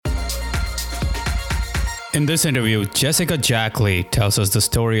In this interview, Jessica Jackley tells us the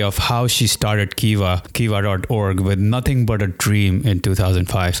story of how she started Kiva, Kiva.org, with nothing but a dream in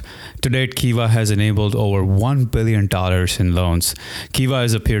 2005. To date, Kiva has enabled over $1 billion in loans. Kiva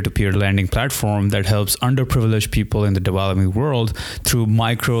is a peer-to-peer lending platform that helps underprivileged people in the developing world through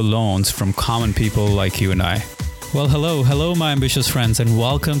micro loans from common people like you and I. Well, hello, my ambitious friends, and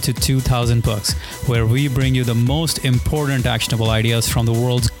welcome to 2000 Books, where we bring you the most important actionable ideas from the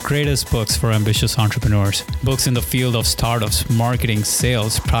world's greatest books for ambitious entrepreneurs. Books in the field of startups, marketing,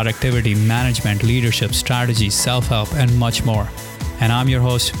 sales, productivity, management, leadership, strategy, self-help, and much more. And I'm your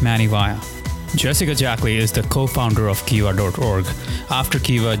host, Manny Vaya. Jessica Jackley is the co-founder of Kiva.org. After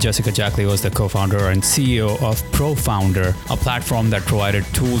Kiva, Jessica Jackley was the co-founder and CEO of ProFounder, a platform that provided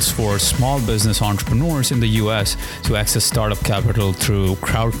tools for small business entrepreneurs in the US to access startup capital through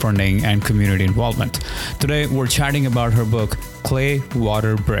crowdfunding and community involvement. Today, we're chatting about her book, Clay,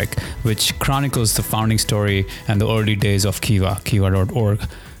 Water, Brick, which chronicles the founding story and the early days of Kiva, Kiva.org.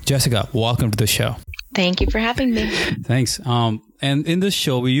 Jessica, welcome to the show. Thank you for having me. Thanks. And in this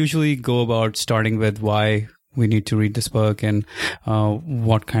show, we usually go about starting with why we need to read this book and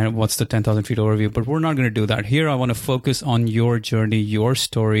what's the 10,000 feet overview. But we're not going to do that. Here, I want to focus on your journey, your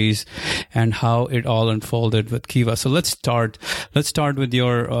stories, and how it all unfolded with Kiva. So let's start with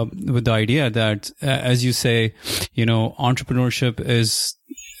your with the idea that, as you say, entrepreneurship is.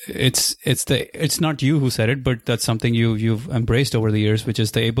 It's not you who said it, but that's something you've embraced over the years, which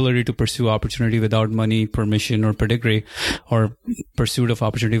is the ability to pursue opportunity without money, permission, or pedigree, or pursuit of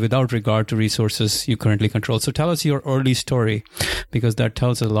opportunity without regard to resources you currently control. So tell us your early story, because that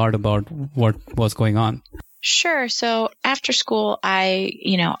tells a lot about what was going on. Sure. So after school, I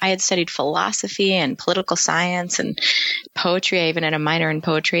had studied philosophy and political science and poetry. I even had a minor in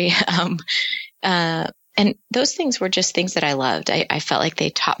poetry. And those things were just things that I loved. I felt like they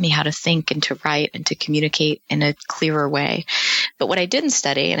taught me how to think and to write and to communicate in a clearer way. But what I didn't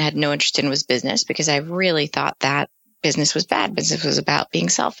study and had no interest in was business, because I really thought that business was bad. Business was about being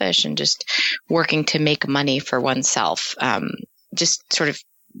selfish and just working to make money for oneself, just sort of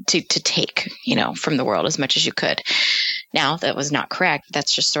to take, from the world as much as you could. Now, that was not correct.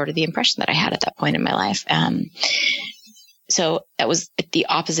 That's just sort of the impression that I had at that point in my life. So that was at the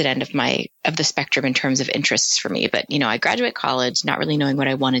opposite end of the spectrum in terms of interests for me. But, I graduated college, not really knowing what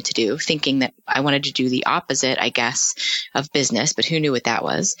I wanted to do, thinking that I wanted to do the opposite, I guess, of business, but who knew what that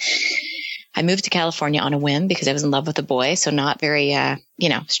was? I moved to California on a whim because I was in love with a boy. So not very,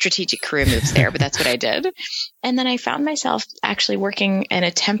 strategic career moves there, but that's what I did. And then I found myself actually working in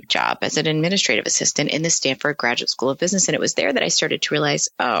a temp job as an administrative assistant in the Stanford Graduate School of Business. And it was there that I started to realize,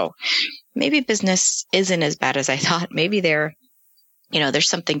 maybe business isn't as bad as I thought. Maybe there's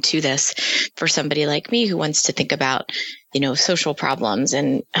something to this for somebody like me who wants to think about, social problems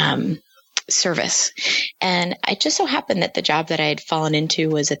and, service. And it just so happened that the job that I had fallen into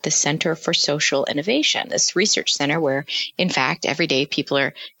was at the Center for Social Innovation, this research center where, in fact, every day people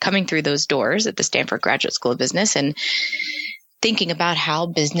are coming through those doors at the Stanford Graduate School of Business and thinking about how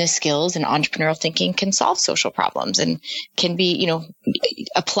business skills and entrepreneurial thinking can solve social problems and can be,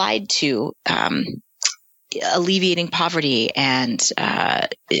 applied to alleviating poverty and,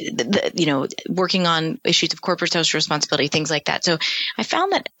 working on issues of corporate social responsibility, things like that. So I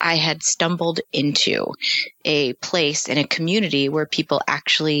found that I had stumbled into a place in a community where people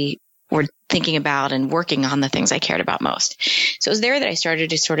actually were thinking about and working on the things I cared about most. So it was there that I started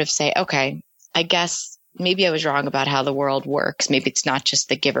to sort of say, okay, I guess maybe I was wrong about how the world works. Maybe it's not just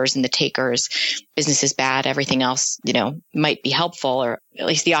the givers and the takers. Business is bad. Everything else, might be helpful, or at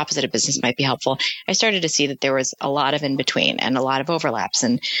least the opposite of business might be helpful. I started to see that there was a lot of in between and a lot of overlaps,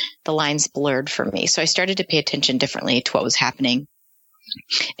 and the lines blurred for me. So I started to pay attention differently to what was happening,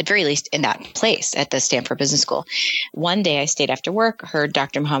 at very least in that place at the Stanford Business School. One day I stayed after work, heard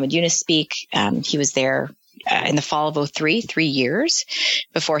Dr. Muhammad Yunus speak. He was there in the fall of 2003, 3 years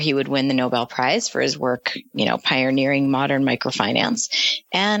before he would win the Nobel Prize for his work, pioneering modern microfinance.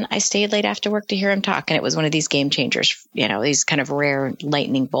 And I stayed late after work to hear him talk. And it was one of these game changers, these kind of rare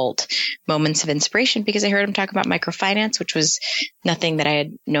lightning bolt moments of inspiration, because I heard him talk about microfinance, which was nothing that I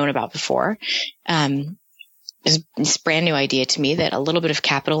had known about before. It was this brand new idea to me that a little bit of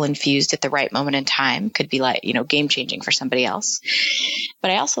capital infused at the right moment in time could be game changing for somebody else. But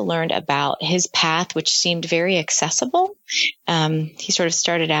I also learned about his path, which seemed very accessible. He sort of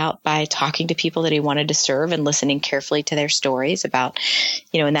started out by talking to people that he wanted to serve and listening carefully to their stories about,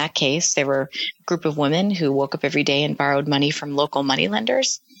 in that case, there were a group of women who woke up every day and borrowed money from local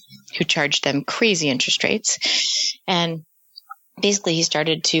moneylenders who charged them crazy interest rates. And basically he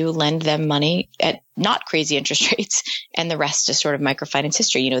started to lend them money at not crazy interest rates, and the rest is sort of microfinance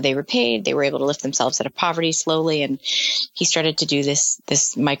history. They repaid, they were able to lift themselves out of poverty slowly, and he started to do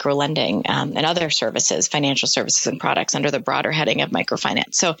this micro lending and other services, financial services and products under the broader heading of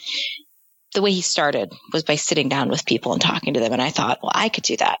microfinance. So the way he started was by sitting down with people and talking to them, and I thought, well, I could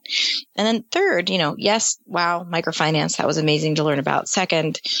do that. And then third, yes, wow, microfinance, that was amazing to learn about.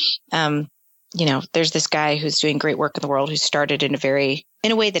 Second, there's this guy who's doing great work in the world who started in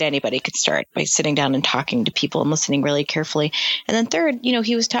a way that anybody could start, by sitting down and talking to people and listening really carefully. And then third,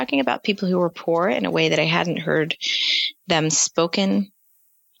 he was talking about people who were poor in a way that I hadn't heard them spoken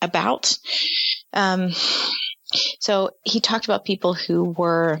about. So he talked about people who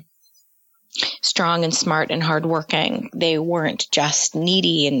were strong and smart and hardworking. They weren't just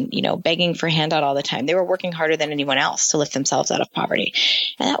needy and, begging for a handout all the time. They were working harder than anyone else to lift themselves out of poverty.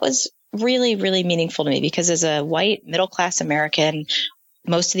 And that was really, really meaningful to me, because as a white middle-class American,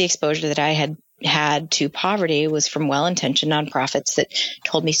 most of the exposure that I had to poverty was from well-intentioned nonprofits that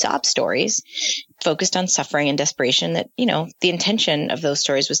told me sob stories focused on suffering and desperation, that, the intention of those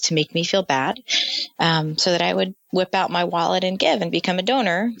stories was to make me feel bad, so that I would whip out my wallet and give and become a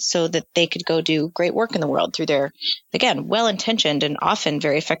donor so that they could go do great work in the world through their, again, well-intentioned and often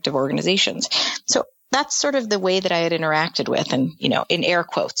very effective organizations. So that's sort of the way that I had interacted with, and, in air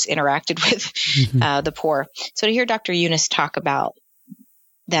quotes, interacted with the poor. So to hear Dr. Yunus talk about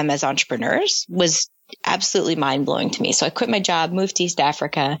them as entrepreneurs was absolutely mind-blowing to me. So I quit my job, moved to East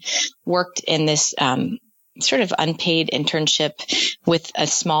Africa, worked in this sort of unpaid internship with a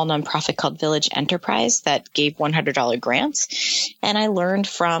small nonprofit called Village Enterprise that gave $100 grants. And I learned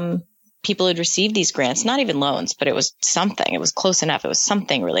from people who'd received these grants, not even loans, but it was something. It was close enough. It was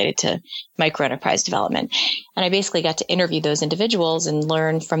something related to micro enterprise development. And I basically got to interview those individuals and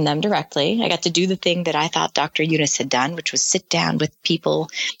learn from them directly. I got to do the thing that I thought Dr. Yunus had done, which was sit down with people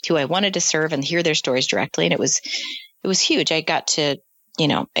who I wanted to serve and hear their stories directly. And it was huge. I got to,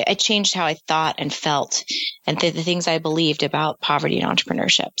 I changed how I thought and felt and the things I believed about poverty and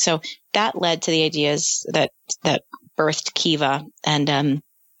entrepreneurship. So that led to the ideas that birthed Kiva. And,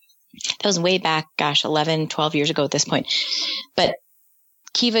 that was way back, 11, 12 years ago at this point. But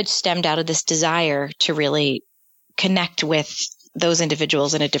Kiva stemmed out of this desire to really connect with those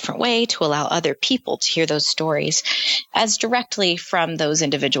individuals in a different way, to allow other people to hear those stories as directly from those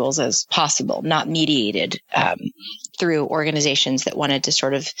individuals as possible, not mediated through organizations that wanted to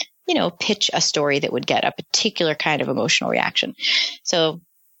sort of, pitch a story that would get a particular kind of emotional reaction. So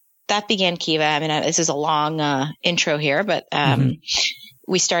that began Kiva. I mean, this is a long intro here, but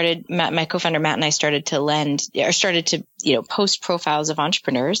we started, my co-founder Matt and I started to post profiles of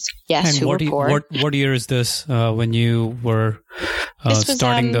entrepreneurs. Yes, who were poor. What year is this? When you were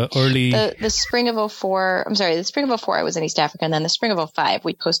starting the early the spring of 2004? I'm sorry, the spring of 2004 I was in East Africa, and then the spring of 2005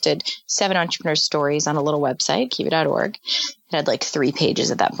 we posted 7 entrepreneur stories on a little website, kiva.org. It had like 3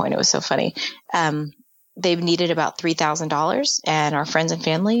 pages at that point. It was so funny. They needed about $3,000, and our friends and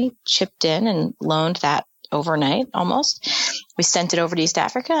family chipped in and loaned that overnight almost. We sent it over to East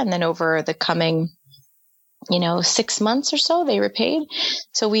Africa, and then over the coming, 6 months or so, they repaid.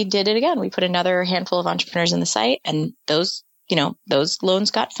 So we did it again. We put another handful of entrepreneurs in the site, and those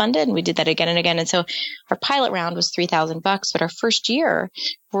loans got funded, and we did that again and again. And so our pilot round was $3,000, but our first year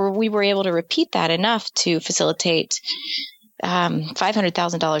we were able to repeat that enough to facilitate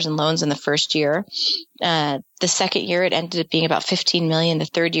 $500,000 in loans in the first year. The second year, it ended up being about 15 million. The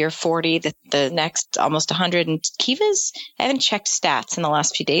third year, 40. The next, almost 100. And Kiva's, I haven't checked stats in the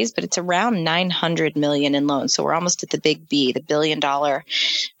last few days, but it's around 900 million in loans. So we're almost at the big B, the $1 billion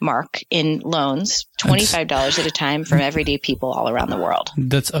mark in loans, $25 at a time from everyday people all around the world.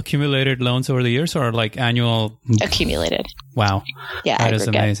 That's accumulated loans over the years, or like annual? Accumulated. Wow. Yeah. That is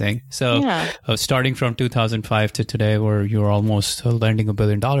amazing. So starting from 2005 to today, where you're almost lending $1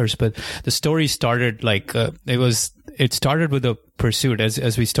 billion, but the story started it started with a pursuit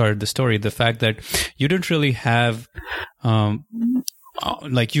as we started the story. The fact that you didn't really have,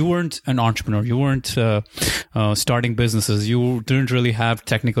 you weren't an entrepreneur. You weren't starting businesses. You didn't really have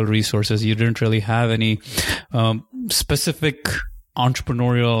technical resources. You didn't really have any specific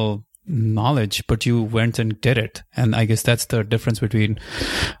entrepreneurial knowledge, but you went and did it. And I guess that's the difference between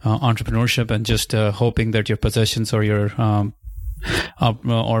entrepreneurship and just hoping that your possessions or your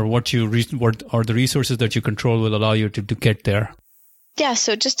or the resources that you control will allow you to get there. Yeah.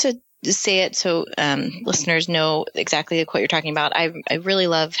 So just to say it so listeners know exactly what you're talking about, I really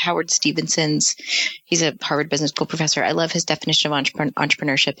love Howard Stevenson's. He's a Harvard Business School professor. I love his definition of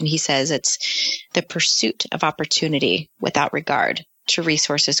entrepreneurship, and he says it's the pursuit of opportunity without regard to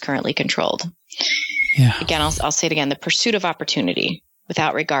resources currently controlled. Again, I'll say it again, the pursuit of opportunity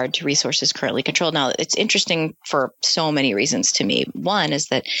without regard to resources currently controlled. Now, it's interesting for so many reasons to me. One is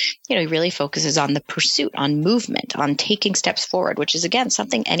that, he really focuses on the pursuit, on movement, on taking steps forward, which is, again,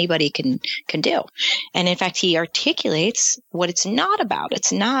 something anybody can do. And in fact, he articulates what it's not about.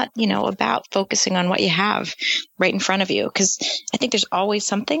 It's not, about focusing on what you have right in front of you. Because I think there's always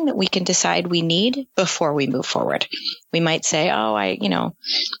something that we can decide we need before we move forward. We might say, oh,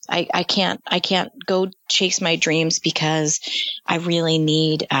 I can't go chase my dreams because I really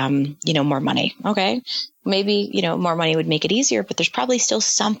need, more money. Okay. Maybe, more money would make it easier, but there's probably still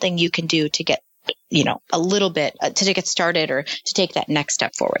something you can do to get, a little bit to get started or to take that next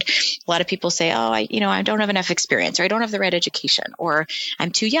step forward. A lot of people say, oh, I don't have enough experience, or I don't have the right education, or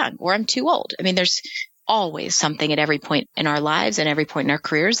I'm too young, or I'm too old. I mean, there's always something at every point in our lives and every point in our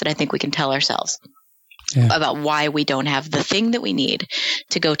careers that I think we can tell ourselves. About why we don't have the thing that we need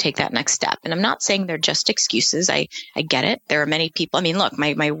to go take that next step. And I'm not saying they're just excuses. I get it. There are many people. I mean, look,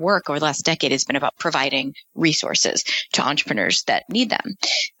 my work over the last decade has been about providing resources to entrepreneurs that need them.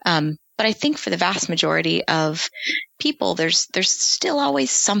 But I think for the vast majority of people, there's still always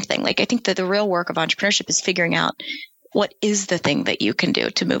something. Like, I think that the real work of entrepreneurship is figuring out what is the thing that you can do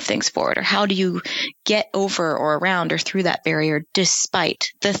to move things forward, or how do you get over or around or through that barrier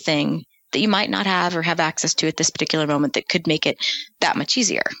despite the thing that you might not have or have access to at this particular moment that could make it that much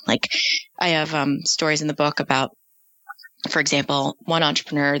easier. Like, I have stories in the book about, for example, one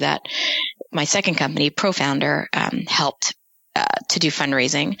entrepreneur that my second company, ProFounder, helped to do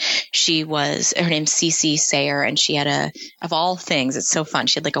fundraising. Her name's Cece Sayer, and she had of all things, it's so fun.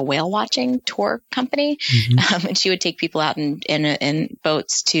 She had like a whale watching tour company, and she would take people out in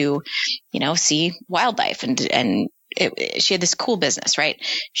boats to, see wildlife and she had this cool business, right?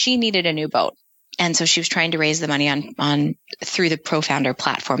 She needed a new boat. And so she was trying to raise the money on through the ProFounder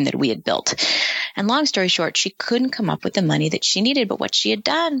platform that we had built. And long story short, she couldn't come up with the money that she needed. But what she had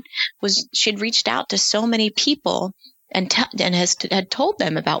done was she had reached out to so many people and had told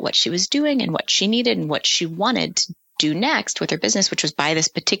them about what she was doing and what she needed and what she wanted to do next with her business, which was buy this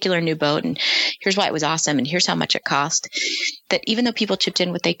particular new boat. And here's why it was awesome. And here's how much it cost. That even though people chipped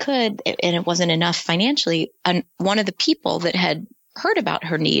in what they could and it wasn't enough financially, one of the people that had heard about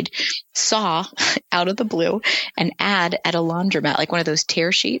her need saw out of the blue an ad at a laundromat, like one of those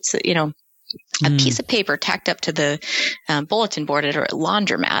tear sheets that, a piece of paper tacked up to the bulletin board at a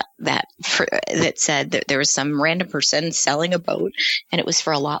laundromat that said that there was some random person selling a boat, and it was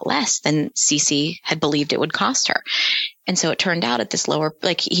for a lot less than Cece had believed it would cost her. And so it turned out at this lower,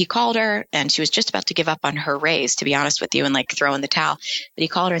 like, he called her and she was just about to give up on her raise, to be honest with you, and like throw in the towel. But he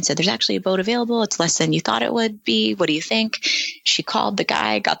called her and said, there's actually a boat available. It's less than you thought it would be. What do you think? She called the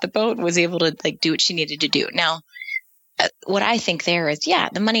guy, got the boat, and was able to do what she needed to do. Now, what I think there is,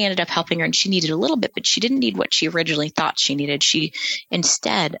 the money ended up helping her and she needed a little bit, but she didn't need what she originally thought she needed.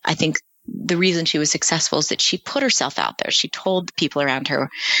 Instead, I think the reason she was successful is that she put herself out there. She told the people around her,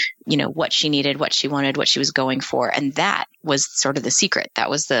 what she needed, what she wanted, what she was going for. And that was sort of the secret. That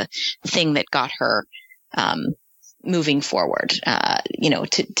was the thing that got her, moving forward,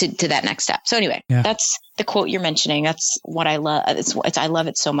 to that next step. So anyway, That's the quote you're mentioning. That's what I love. I love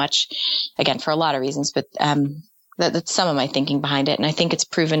it so much, again, for a lot of reasons, but, that's some of my thinking behind it. And I think it's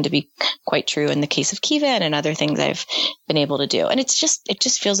proven to be quite true in the case of Kiva and in other things I've been able to do. And it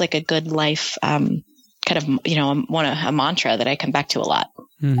just feels like a good life, kind of, a mantra that I come back to a lot.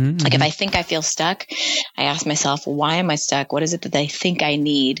 Like, if I think I feel stuck, I ask myself, why am I stuck? What is it that I think I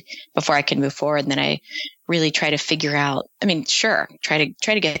need before I can move forward? And then I really try to figure out, try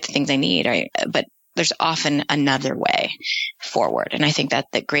to get the things I need. But there's often another way forward. And I think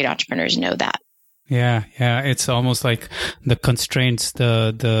that great entrepreneurs know that. Yeah. It's almost like the constraints,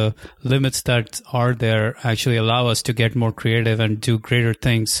 the limits that are there actually allow us to get more creative and do greater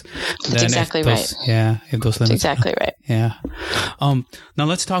things. That's exactly right. Yeah, if those limits. That's exactly right. Yeah. Now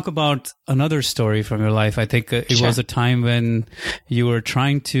let's talk about another story from your life. I think it was a time when you were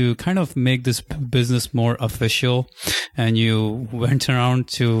trying to kind of make this business more official, and you went around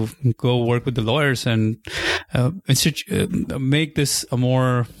to go work with the lawyers and make this a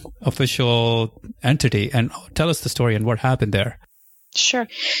more official entity. And tell us the story and what happened there. Sure.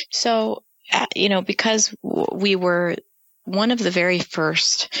 So, because we were one of the very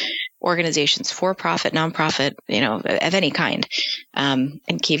first organizations, for-profit, nonprofit, of any kind, and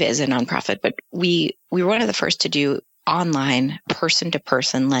Kiva is a nonprofit, but we were one of the first to do online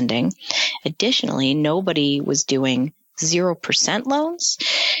person-to-person lending. Additionally, nobody was doing 0% loans.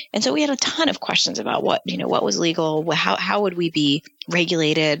 And so we had a ton of questions about what was legal, how would we be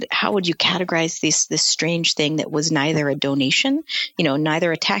regulated? How would you categorize this strange thing that was neither a donation,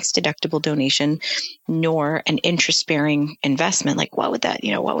 neither a tax deductible donation nor an interest bearing investment? Like what would that,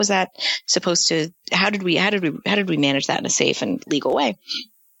 what was that supposed to, how did we manage that in a safe and legal way?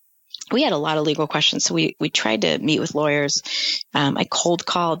 We had a lot of legal questions. So we tried to meet with lawyers. I cold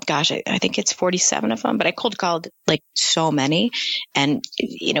called, I think it's 47 of them, but I cold called like so many. And,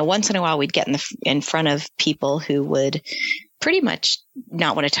 once in a while we'd get in front of people who would pretty much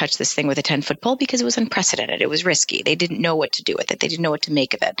not want to touch this thing with a 10-foot pole because it was unprecedented. It was risky. They didn't know what to do with it. They didn't know what to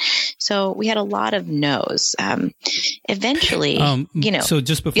make of it. So we had a lot of no's. Eventually, So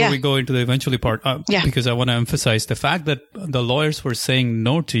just before we go into the eventually part, because I want to emphasize the fact that the lawyers were saying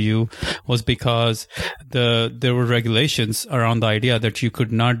no to you was because there were regulations around the idea that you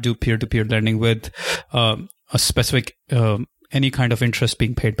could not do peer-to-peer lending with a specific any kind of interest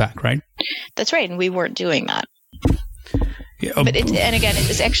being paid back, right? That's right. And we weren't doing that. Yeah, but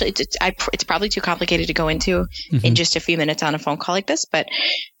it's probably too complicated to go into in just a few minutes on a phone call like this. But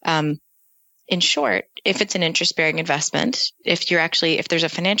in short, if it's an interest-bearing investment, if there's a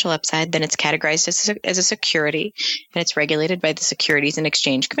financial upside, then it's categorized as a security, and it's regulated by the Securities and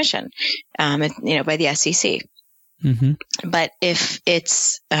Exchange Commission, by the SEC. Mm-hmm. But if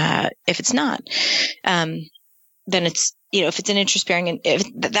it's not, then it's, if it's an interest-bearing,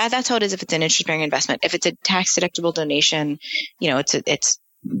 that's how it is. If it's an interest-bearing investment, if it's a tax-deductible donation, it's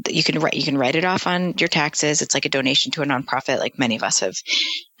you can write it off on your taxes. It's like a donation to a nonprofit, like many of us have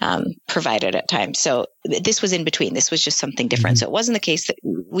provided at times. So this was in between. This was just something different. Mm-hmm. So it wasn't the case that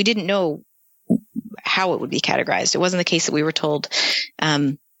we didn't know how it would be categorized. It wasn't the case that we were told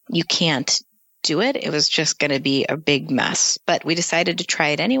you can't do it. It was just going to be a big mess, but we decided to try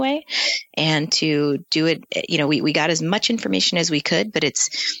it anyway and to do it. We got as much information as we could, but it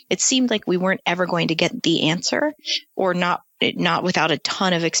seemed like we weren't ever going to get the answer, or not without a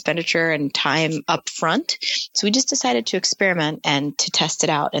ton of expenditure and time up front. So we just decided to experiment and to test it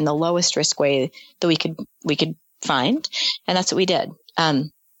out in the lowest risk way that we could find. And that's what we did.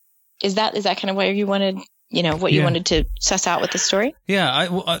 Is that kind of where you wanted, what you wanted to suss out with the story? Yeah,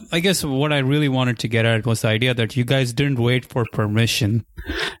 I guess what I really wanted to get at was the idea that you guys didn't wait for permission.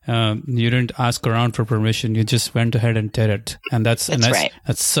 You didn't ask around for permission. You just went ahead and did it. And that's right.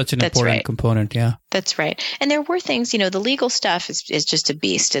 That's such an important component. Yeah. That's right. And there were things, the legal stuff is just a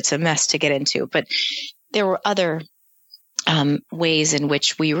beast. It's a mess to get into. But there were other ways in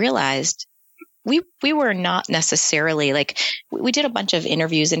which we realized we were not necessarily we did a bunch of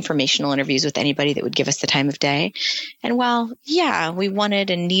informational interviews with anybody that would give us the time of day. And while, we wanted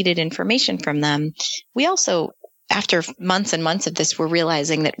and needed information from them, we also, after months and months of this, were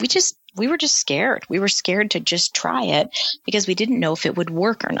realizing that we were just scared. We were scared to just try it because we didn't know if it would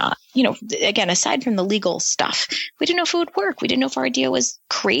work or not. Again, aside from the legal stuff, we didn't know if it would work. We didn't know if our idea was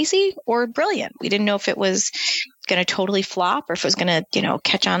crazy or brilliant. We didn't know if it was going to totally flop or if it was going to,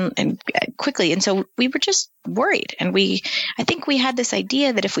 catch on and quickly. And so we were just worried. And I think we had this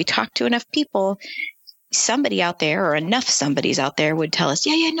idea that if we talked to enough people, somebody out there or enough somebodies out there would tell us,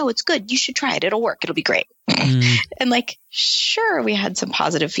 no, it's good. You should try it. It'll work. It'll be great. And sure, we had some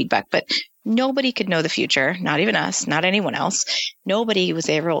positive feedback, but nobody could know the future. Not even us, not anyone else. Nobody was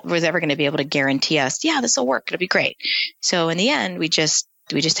ever going to be able to guarantee us, this will work. It'll be great. So in the end, we just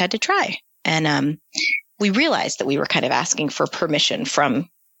had to try. And, we realized that we were kind of asking for permission from,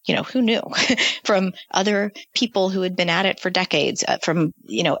 who knew, from other people who had been at it for decades, from,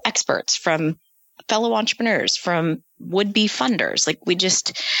 experts, from fellow entrepreneurs, from would-be funders.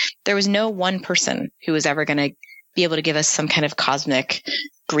 There was no one person who was ever going to be able to give us some kind of cosmic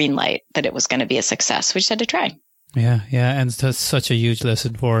green light that it was going to be a success. We just had to try. Yeah. And that's such a huge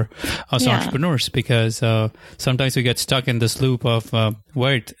lesson for us entrepreneurs, because sometimes we get stuck in this loop of,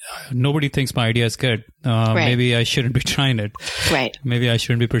 wait, nobody thinks my idea is good. Right. Maybe I shouldn't be trying it. Right. Maybe I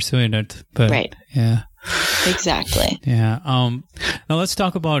shouldn't be pursuing it. But right. Yeah. Exactly. Yeah. Now let's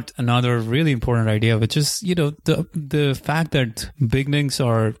talk about another really important idea, which is, the fact that beginnings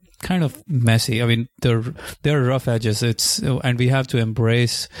are kind of messy. I mean, there are rough edges. And we have to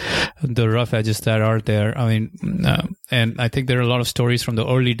embrace the rough edges that are there. I mean, and I think there are a lot of stories from the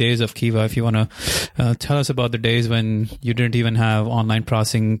early days of Kiva. If you want to tell us about the days when you didn't even have online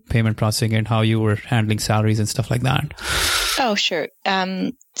processing, payment processing, and how you were handling salaries and stuff like that. Oh, sure.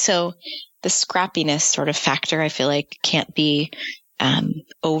 So the scrappiness sort of factor, I feel like, can't be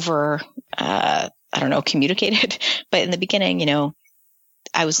communicated. But in the beginning,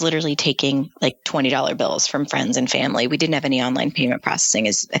 I was literally taking like $20 bills from friends and family. We didn't have any online payment processing,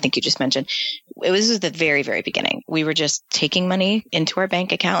 as I think you just mentioned. It was the very, very beginning. We were just taking money into our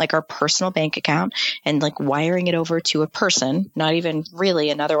bank account, like our personal bank account, and like wiring it over to a person, not even really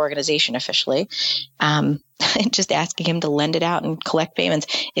another organization officially. Just asking him to lend it out and collect payments.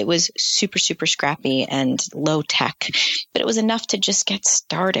 It was super, super scrappy and low tech, but it was enough to just get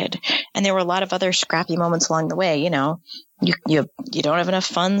started. And there were a lot of other scrappy moments along the way. You know, you don't have enough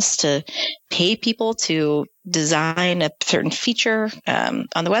funds to pay people to design a certain feature on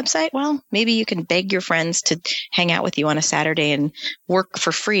the website. Well, maybe you can beg your friends to hang out with you on a Saturday and work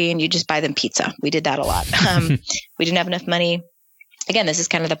for free, and you just buy them pizza. We did that a lot. We didn't have enough money. Again, this is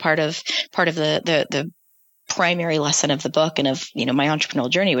kind of the part of the primary lesson of the book and of, you know, my entrepreneurial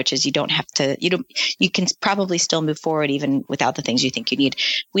journey, which is you can probably still move forward even without the things you think you need.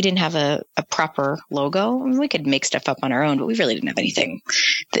 We didn't have a proper logo. I mean, we could make stuff up on our own, but we really didn't have anything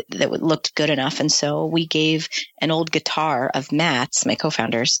that looked good enough. And so we gave an old guitar of Matt's, my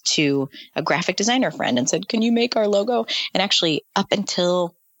co-founders, to a graphic designer friend and said, can you make our logo? And actually up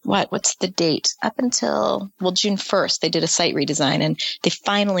until what's the date? Up until, June 1st, they did a site redesign and they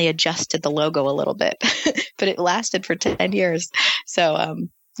finally adjusted the logo a little bit, but it lasted for 10 years. So,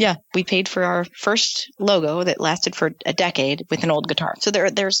 we paid for our first logo that lasted for a decade with an old guitar. So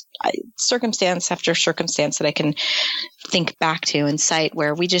there's circumstance after circumstance that I can think back to and cite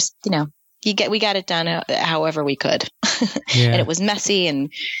where we just, you know, we got it done however we could. Yeah. And it was messy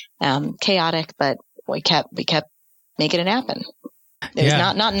and chaotic, but we kept making it happen. It was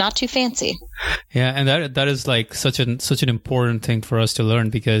not too fancy. Yeah, and that is like such an important thing for us to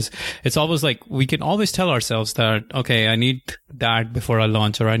learn, because it's always like we can always tell ourselves that, okay, I need that before I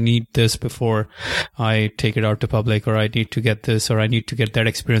launch, or I need this before I take it out to public, or I need to get this, or I need to get that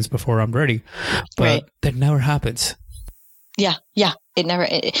experience before I'm ready. But that never happens. Yeah. It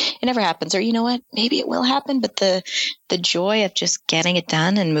never happens. Or you know what? Maybe it will happen, but the joy of just getting it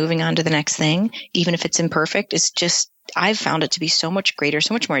done and moving on to the next thing, even if it's imperfect, is just, I've found it to be so much greater,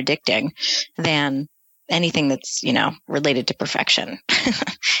 so much more addicting than anything that's, you know, related to perfection.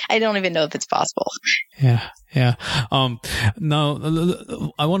 I don't even know if it's possible. Yeah. Now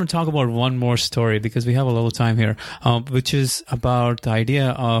I want to talk about one more story because we have a little time here, which is about the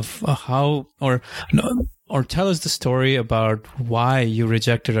idea of or tell us the story about why you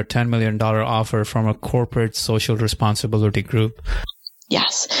rejected a $10 million offer from a corporate social responsibility group.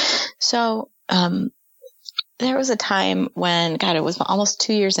 Yes. So, there was a time when, it was almost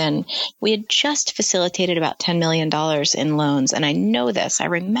 2 years in, we had just facilitated about $10 million in loans. And I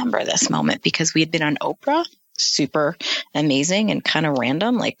remember this moment because we had been on Oprah, super amazing and kind of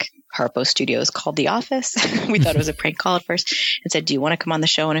random, like Harpo Studios called the office. We thought it was a prank call at first and said, do you want to come on the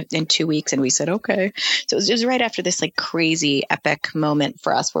show in 2 weeks? And we said, okay. So it was right after this like crazy epic moment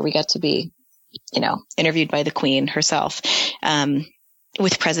for us where we got to be, you know, interviewed by the Queen herself,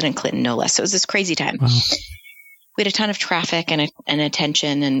 with President Clinton, no less. So it was this crazy time. Wow. We had a ton of traffic and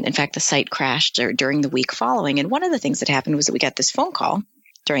attention. And in fact, the site crashed during the week following. And one of the things that happened was that we got this phone call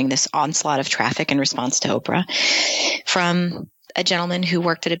during this onslaught of traffic in response to Oprah from a gentleman who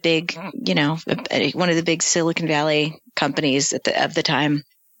worked at a big, you know, one of the big Silicon Valley companies of the time.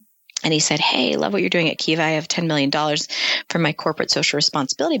 And he said, hey, love what you're doing at Kiva. I have $10 million from my corporate social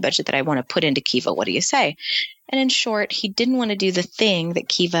responsibility budget that I want to put into Kiva. What do you say? And in short, he didn't want to do the thing that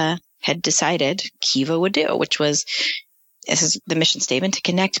Kiva had decided Kiva would do, which was, this is the mission statement, to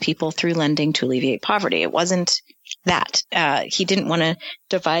connect people through lending to alleviate poverty. It wasn't that. He didn't want to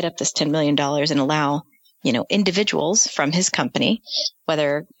divide up this $10 million and allow, you know, individuals from his company,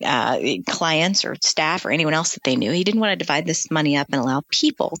 whether clients or staff or anyone else that they knew, he didn't want to divide this money up and allow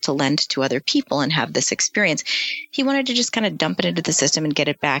people to lend to other people and have this experience. He wanted to just kind of dump it into the system and get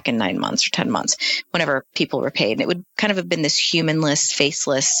it back in 9 months or 10 months, whenever people were paid. And it would kind of have been this humanless,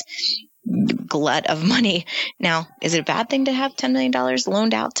 faceless glut of money. Now, is it a bad thing to have $10 million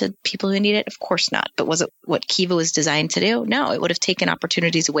loaned out to people who need it? Of course not. But was it what Kiva was designed to do? No, it would have taken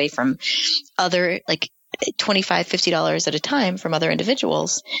opportunities away from other, like, $25, $50 at a time from other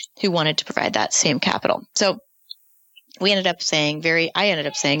individuals who wanted to provide that same capital. So I ended up saying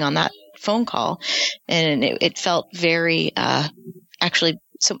on that phone call, and it felt very, actually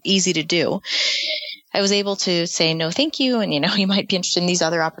so easy to do. I was able to say, no, thank you. And, you know, you might be interested in these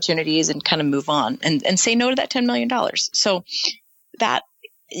other opportunities and kind of move on and say no to that $10 million. So that,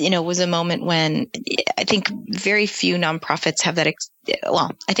 you know, was a moment when I think very few nonprofits have that.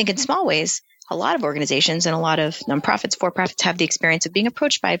 I think in small ways, a lot of organizations and a lot of nonprofits, for-profits have the experience of being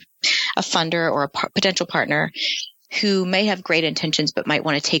approached by a funder or a potential partner who may have great intentions, but might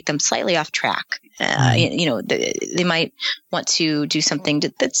want to take them slightly off track. They might want to do something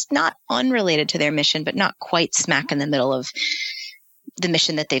that's not unrelated to their mission, but not quite smack in the middle of the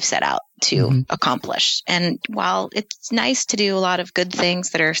mission that they've set out to accomplish. And while it's nice to do a lot of good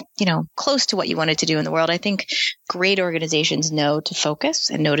things that are, close to what you wanted to do in the world, I think great organizations know to focus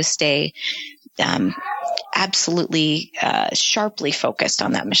and know to stay absolutely sharply focused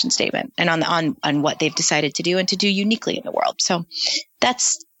on that mission statement and on what they've decided to do and to do uniquely in the world. So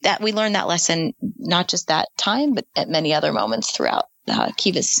that we learned that lesson, not just that time, but at many other moments throughout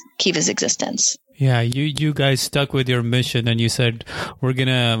Kiva's existence. Yeah, you guys stuck with your mission, and you said we're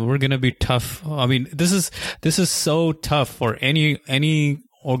gonna be tough. I mean, this is so tough for any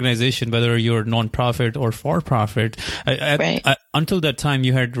organization, whether you're nonprofit or for profit. Right. Until that time,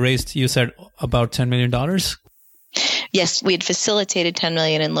 you had raised, you said, about $10 million. Yes, we had facilitated $10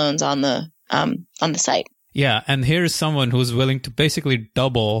 million in loans on the site. Yeah, and here's someone who's willing to basically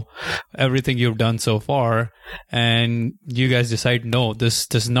double everything you've done so far, and you guys decide, no, this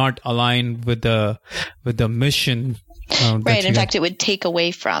does not align with the mission. Right. In fact, it would take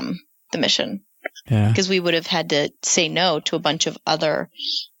away from the mission. Yeah. Because we would have had to say no to a bunch of other,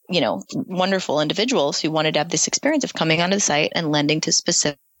 wonderful individuals who wanted to have this experience of coming onto the site and lending to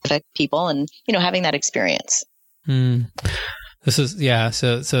specific people and, having that experience. This is,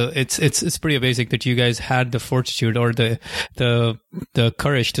 so it's pretty amazing that you guys had the fortitude or the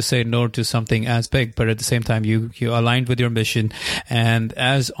courage to say no to something as big, but at the same time you aligned with your mission. And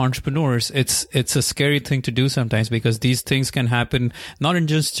as entrepreneurs, it's a scary thing to do sometimes, because these things can happen not in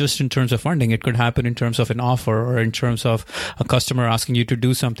just in terms of funding. It could happen in terms of an offer or in terms of a customer asking you to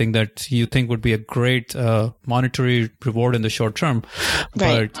do something that you think would be a great monetary reward in the short term,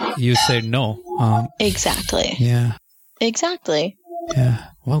 right. But you say no. Exactly. Yeah. Exactly. Yeah.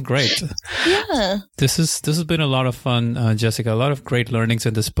 Well, great. Yeah. This has been a lot of fun, Jessica. A lot of great learnings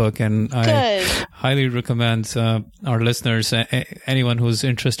in this book, and I highly recommend our listeners, anyone who's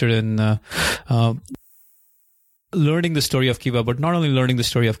interested in learning the story of Kiva, but not only learning the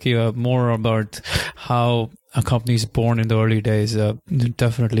story of Kiva, more about how a company is born in the early days.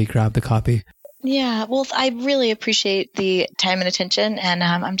 Definitely grab the copy. Yeah, well, I really appreciate the time and attention, and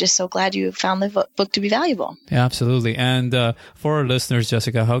I'm just so glad you found the book to be valuable. Yeah, absolutely. And for our listeners,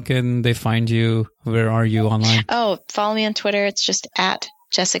 Jessica, how can they find you? Where are you online? Oh, follow me on Twitter. It's just at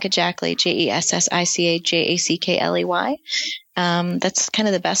Jessica Jackley, JESSICA JACKLEY. That's kind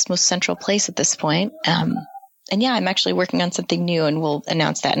of the best, most central place at this point. And yeah, I'm actually working on something new, and we'll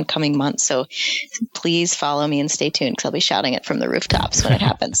announce that in coming months. So please follow me and stay tuned, because I'll be shouting it from the rooftops when it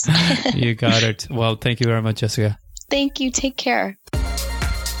happens. You got it. Well, thank you very much, Jessica. Thank you. Take care.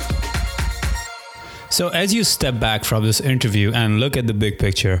 So as you step back from this interview and look at the big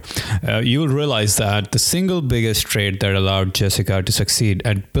picture, you'll realize that the single biggest trait that allowed Jessica to succeed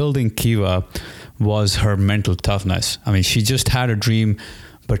at building Kiva was her mental toughness. I mean, she just had a dream,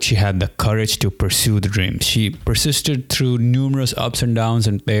 but she had the courage to pursue the dream. She persisted through numerous ups and downs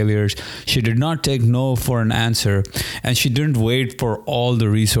and failures. She did not take no for an answer, and she didn't wait for all the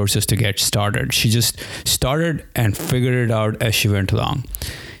resources to get started. She just started and figured it out as she went along.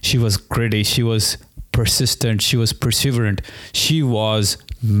 She was gritty. She was persistent. She was perseverant. She was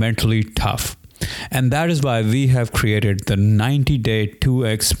mentally tough. And that is why we have created the 90-day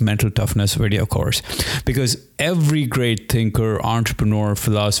 2X mental toughness video course. Because every great thinker, entrepreneur,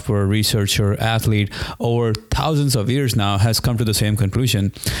 philosopher, researcher, athlete over thousands of years now has come to the same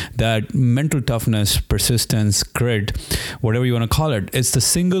conclusion, that mental toughness, persistence, grit, whatever you want to call it, it's the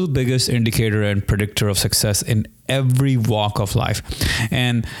single biggest indicator and predictor of success in every walk of life.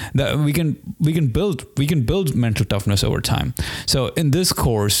 And that we can build mental toughness over time. So in this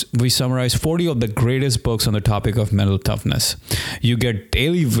course, we summarize 40 of the greatest books on the topic of mental toughness. You get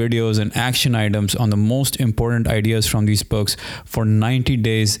daily videos and action items on the most important ideas from these books for 90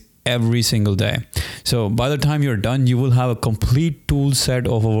 days every single day. So by the time you're done, you will have a complete tool set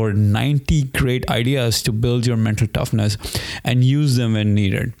of over 90 great ideas to build your mental toughness and use them when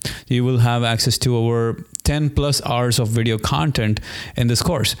needed. You will have access to over 10 plus hours of video content in this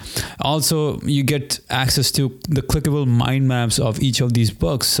course. Also, you get access to the clickable mind maps of each of these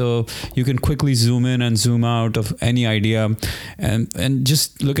books, so you can quickly zoom in and zoom out of any idea and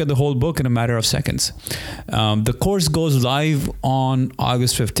just look at the whole book in a matter of seconds. The course goes live on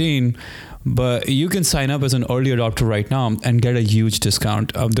August 15, but you can sign up as an early adopter right now and get a huge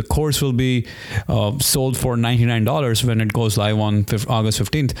discount. The course will be sold for $99 when it goes live on August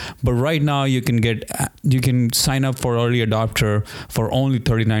 15th. But right now you can sign up for early adopter for only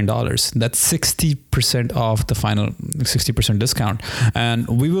 $39. That's 60% off the final 60% discount. And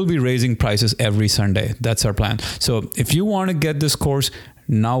we will be raising prices every Sunday. That's our plan. So if you want to get this course,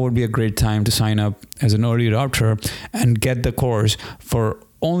 now would be a great time to sign up as an early adopter and get the course for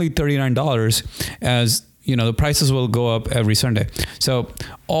only $39, as you know, the prices will go up every Sunday. So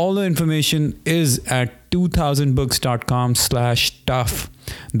all the information is at 2000books.com/tough.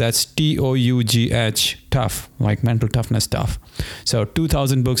 That's TOUGH, tough, like mental toughness tough. So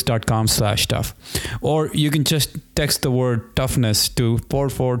 2000books.com/tough. Or you can just text the word toughness to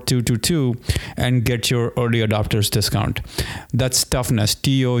 44222 and get your early adopters discount. That's toughness,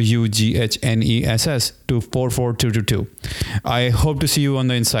 TOUGHNESS to 44222. I hope to see you on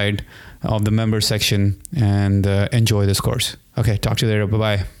the inside of the member section and enjoy this course. Okay, talk to you later.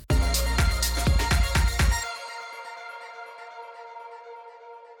 Bye-bye.